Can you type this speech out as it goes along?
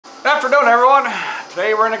Good afternoon, everyone.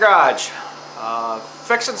 Today we're in the garage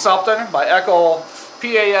fixing something by Echo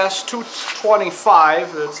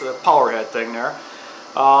PAS225. It's a power head thing there.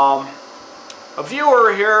 A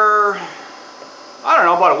viewer here, I don't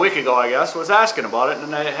know, about a week ago I guess, was asking about it,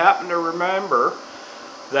 and I happened to remember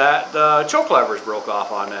that the choke levers broke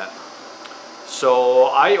off on that. So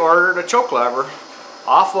I ordered a choke lever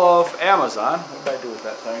off of Amazon. What did I do with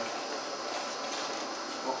that thing?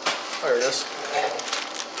 Oh, there it is.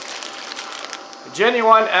 A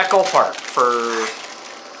genuine Echo part for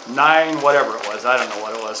 $9 whatever it was. I don't know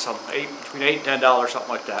what it was. Between $8 and $10, something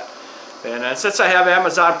like that. And then since I have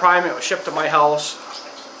Amazon Prime, it was shipped to my house,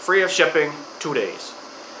 free of shipping, 2 days.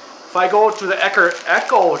 If I go to the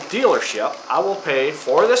Echo dealership, I will pay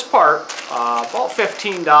for this part about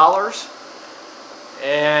 $15.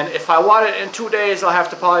 And if I want it in 2 days, I'll have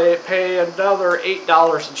to probably pay another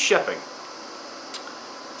 $8 in shipping.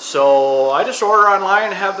 So I just order online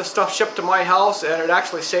and have the stuff shipped to my house, and it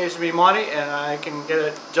actually saves me money, and I can get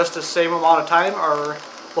it just the same amount of time or a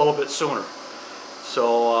little bit sooner.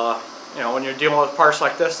 So you know, when you're dealing with parts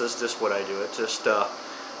like this is just what I do. It's just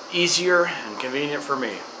easier and convenient for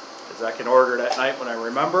me, because I can order it at night when I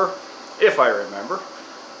remember, if I remember,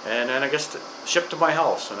 and then I get shipped to my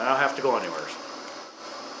house, and I don't have to go anywhere.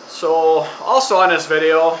 So also on this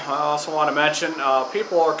video, I also want to mention,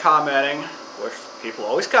 people are commenting, which people are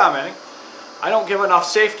always commenting, I don't give enough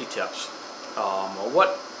safety tips.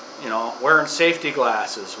 Wearing safety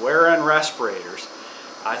glasses, wearing respirators.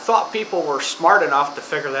 I thought people were smart enough to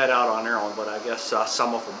figure that out on their own, but I guess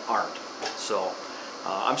some of them aren't. So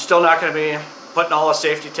I'm still not going to be putting all the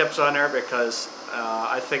safety tips on there, because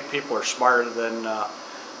I think people are smarter than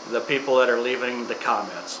the people that are leaving the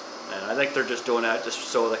comments. And I think they're just doing that just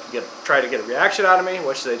so they can try to get a reaction out of me,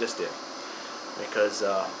 which they just did. Because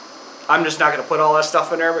I'm just not going to put all that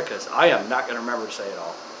stuff in there, because I am not going to remember to say it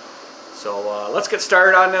all. So let's get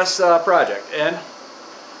started on this project. And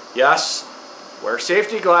yes, wear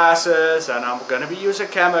safety glasses, and I'm going to be using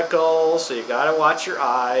chemicals, so you got to watch your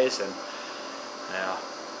eyes, and yeah,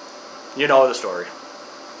 you know the story.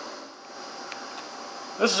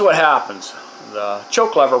 This is what happens. The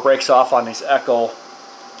choke lever breaks off on these Echo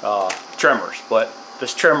trimmers, but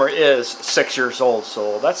this trimmer is 6 years old,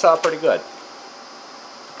 so that's pretty good.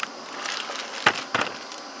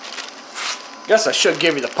 Guess I should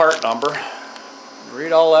give you the part number.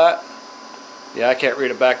 Read all that. Yeah, I can't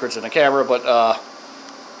read it backwards in the camera, but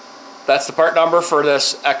that's the part number for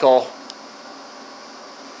this Echo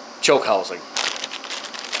choke housing.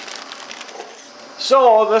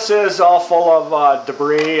 So this is all full of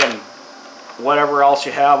debris and whatever else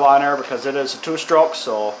you have on there, because it is a two-stroke,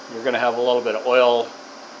 so you're going to have a little bit of oil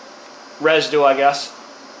residue, I guess,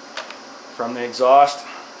 from the exhaust.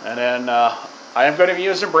 And then I am going to be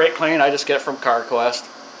using brake clean. I just get it from CarQuest.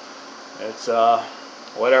 It's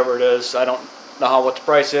whatever it is. I don't know what the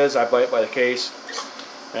price is. I buy it by the case,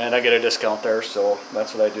 and I get a discount there, so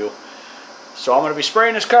that's what I do. So I'm going to be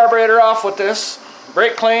spraying this carburetor off with this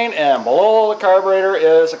brake clean, and below the carburetor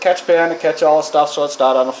is a catch pan to catch all the stuff so it's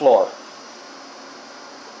not on the floor.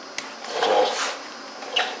 So,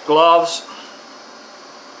 gloves,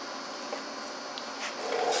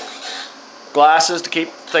 glasses to keep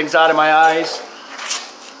things out of my eyes.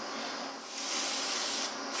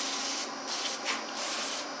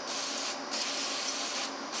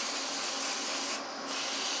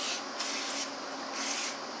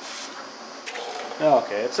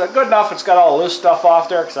 Okay, it's good enough. It's got all the loose stuff off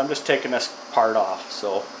there, because I'm just taking this part off.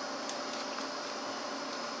 So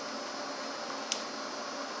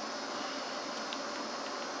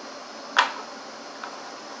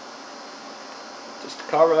just to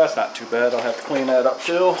cover, that's not too bad. I'll have to clean that up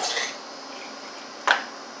too.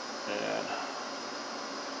 And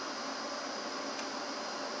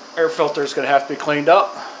air filter is going to have to be cleaned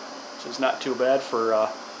up, which is not too bad for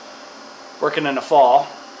working in the fall.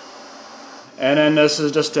 And then this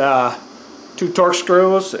is just 2 torque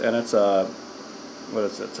screws, and it's a, what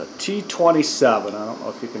is it? It's a T27. I don't know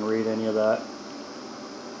if you can read any of that.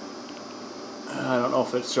 I don't know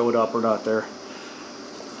if it showed up or not there.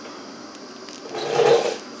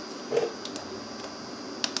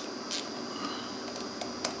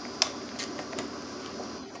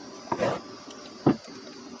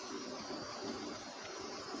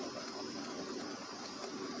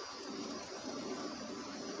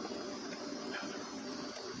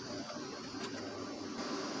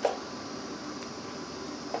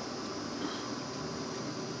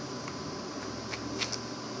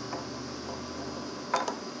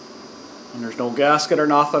 And there's no gasket or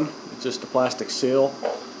nothing, it's just a plastic seal.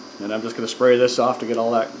 And I'm just going to spray this off to get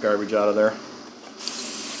all that garbage out of there.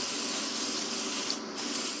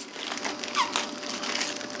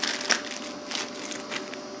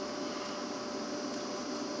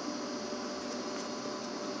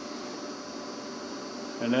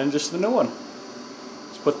 and then just the new one.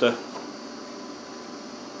 Let's put the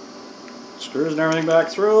screws and everything back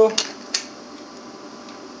through.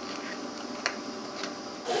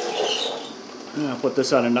 And I'll put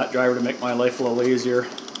this on a nut driver to make my life a little easier.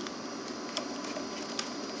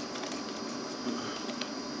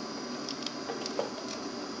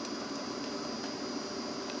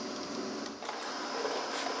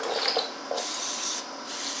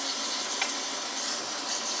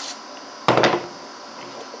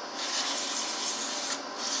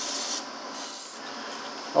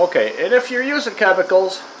 Okay, and if you're using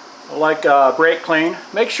chemicals like brake clean,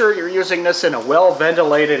 make sure you're using this in a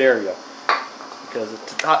well-ventilated area, because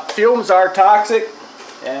the fumes are toxic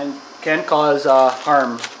and can cause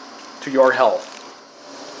harm to your health.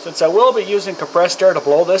 Since I will be using compressed air to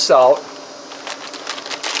blow this out,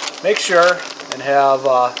 make sure and have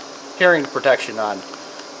hearing protection on,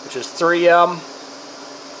 which is 3M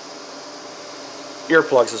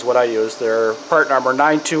earplugs is what I use. They're part number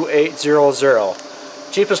 92800.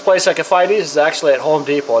 Cheapest place I can find these is actually at Home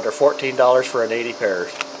Depot. They're $14 for an 80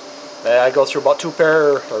 pairs. I go through about 2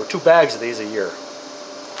 bags of these a year.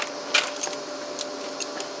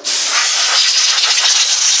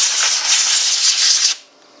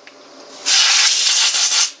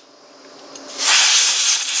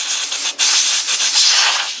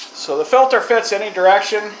 So the filter fits any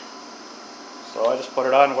direction, so I just put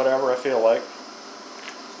it on whatever I feel like.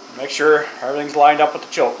 Make sure everything's lined up with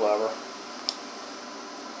the choke lever.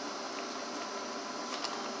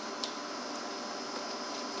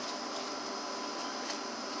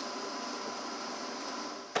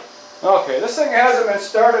 Okay, this thing hasn't been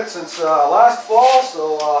started since last fall,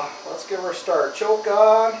 so let's give her a start. Choke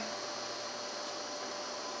on,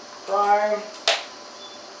 prime,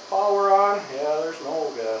 power on. Yeah, there's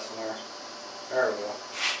no gas in there. There we go.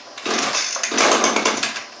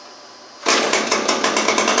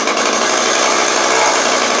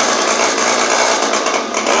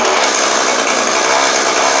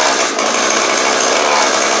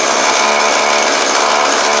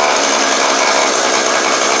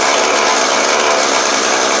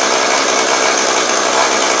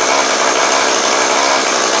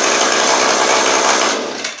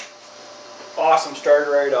 Awesome, started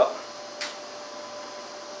right up.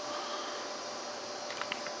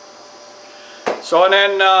 So and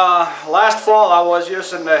then last fall I was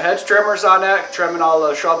using the hedge trimmers on that, trimming all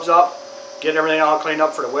the shrubs up, getting everything all cleaned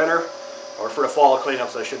up for the winter, or for the fall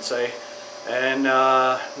cleanups I should say. And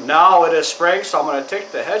now it is spring, so I'm going to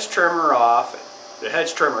take the hedge trimmer off, the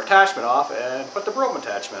hedge trimmer attachment off, and put the broom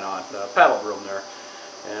attachment on, the paddle broom there.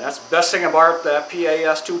 And that's the best thing about that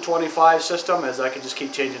PAS225 system, is I can just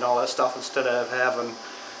keep changing all that stuff instead of having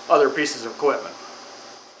other pieces of equipment.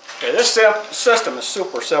 Okay, this system is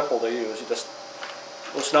super simple to use. You just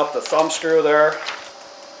loosen up the thumb screw there,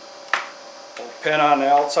 pin on the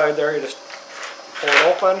outside there, you just pull it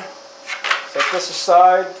open, set this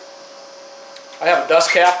aside. I have a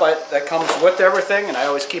dust cap that comes with everything, and I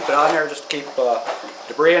always keep it on there just to keep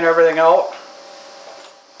debris and everything out.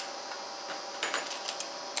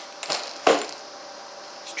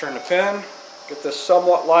 Turn the pin, get this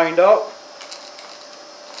somewhat lined up,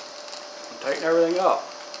 and tighten everything up.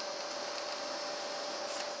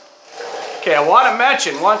 Okay, I want to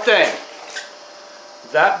mention one thing.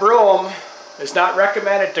 That broom is not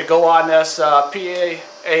recommended to go on this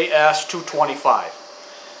PAS225,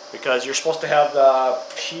 because you're supposed to have the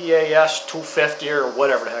PAS250 or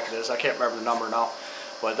whatever the heck it is. I can't remember the number now,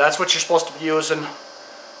 but that's what you're supposed to be using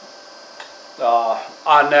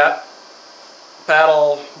on that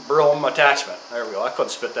paddle broom attachment. There we go. I couldn't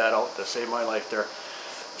spit that out to save my life there.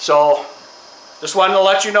 So just wanted to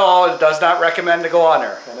let you know it does not recommend to go on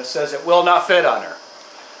there, and it says it will not fit on there.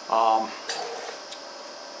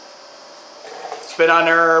 It's been on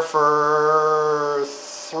there for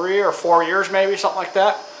 3 or 4 years maybe, something like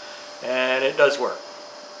that, and it does work.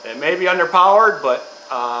 It may be underpowered, but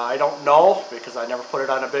I don't know, because I never put it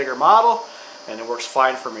on a bigger model, and it works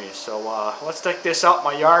fine for me. So let's take this out in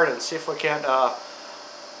my yard and see if we can't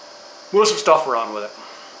move some stuff around with it.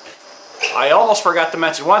 I almost forgot to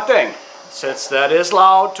mention one thing. Since that is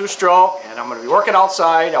loud, 2-stroke, and I'm going to be working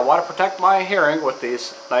outside, I want to protect my hearing with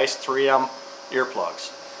these nice 3M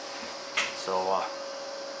earplugs. So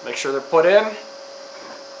make sure they're put in,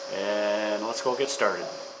 and let's go get started.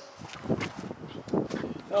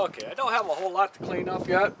 Okay, I don't have a whole lot to clean up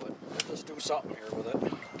yet, but let's do something here with it.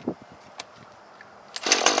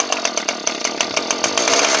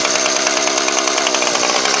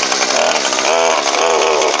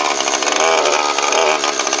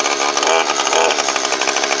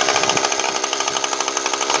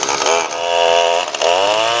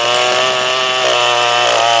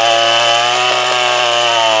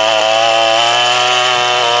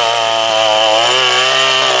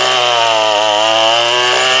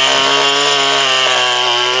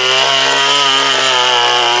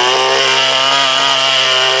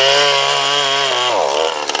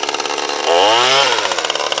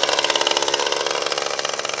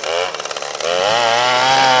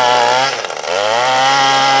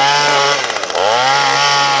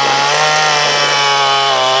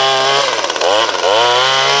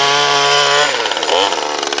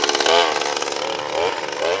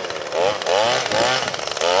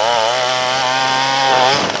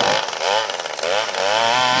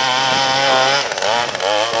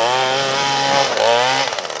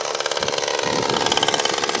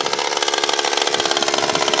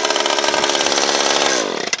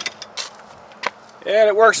 And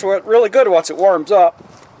it works really good once it warms up.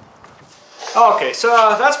 Okay, so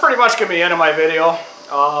that's pretty much going to be the end of my video.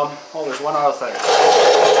 Oh, there's one other thing.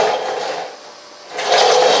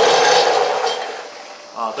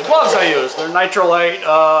 The gloves I use, they're Nitrolite,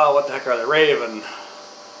 what the heck are they, Raven.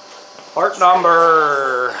 Part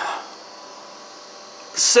number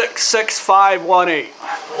 66518.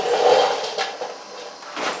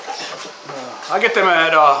 I get them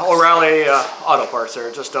at O'Reilly Auto Parts there,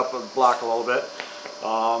 just up the block a little bit.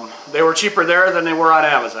 They were cheaper there than they were on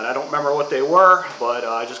Amazon. I don't remember what they were, but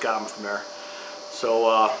I just got them from there.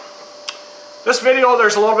 So this video,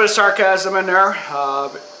 there's a little bit of sarcasm in there,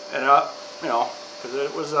 and you know, because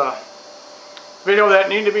it was a video that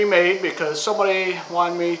needed to be made because somebody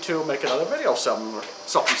wanted me to make another video, something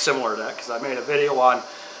similar to that, because I made a video on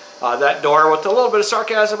that door with a little bit of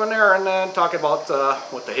sarcasm in there, and then talking about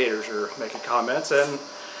what the haters are making comments and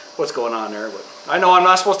what's going on there. But I know I'm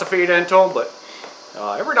not supposed to feed into them, but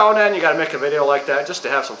every now and then you got to make a video like that just to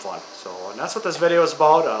have some fun. So, and that's what this video is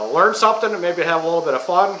about. Learn something and maybe have a little bit of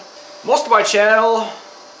fun. Most of my channel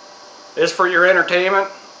is for your entertainment.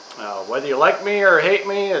 Whether you like me or hate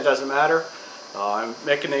me, it doesn't matter. I'm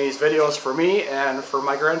making these videos for me and for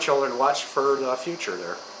my grandchildren to watch for the future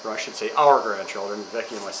there. Or I should say our grandchildren,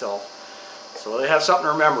 Vicky and myself. So they have something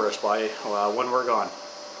to remember us by when we're gone.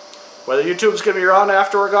 Whether YouTube's going to be around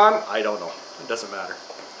after we're gone, I don't know. It doesn't matter.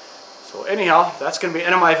 So anyhow, that's going to be the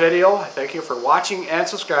end of my video. I thank you for watching and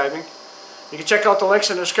subscribing. You can check out the links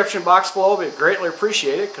in the description box below. We'd greatly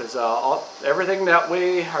appreciate it, because everything that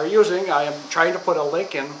we are using, I am trying to put a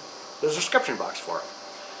link in the description box for it.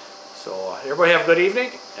 So everybody have a good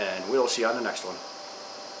evening, and we'll see you on the next one.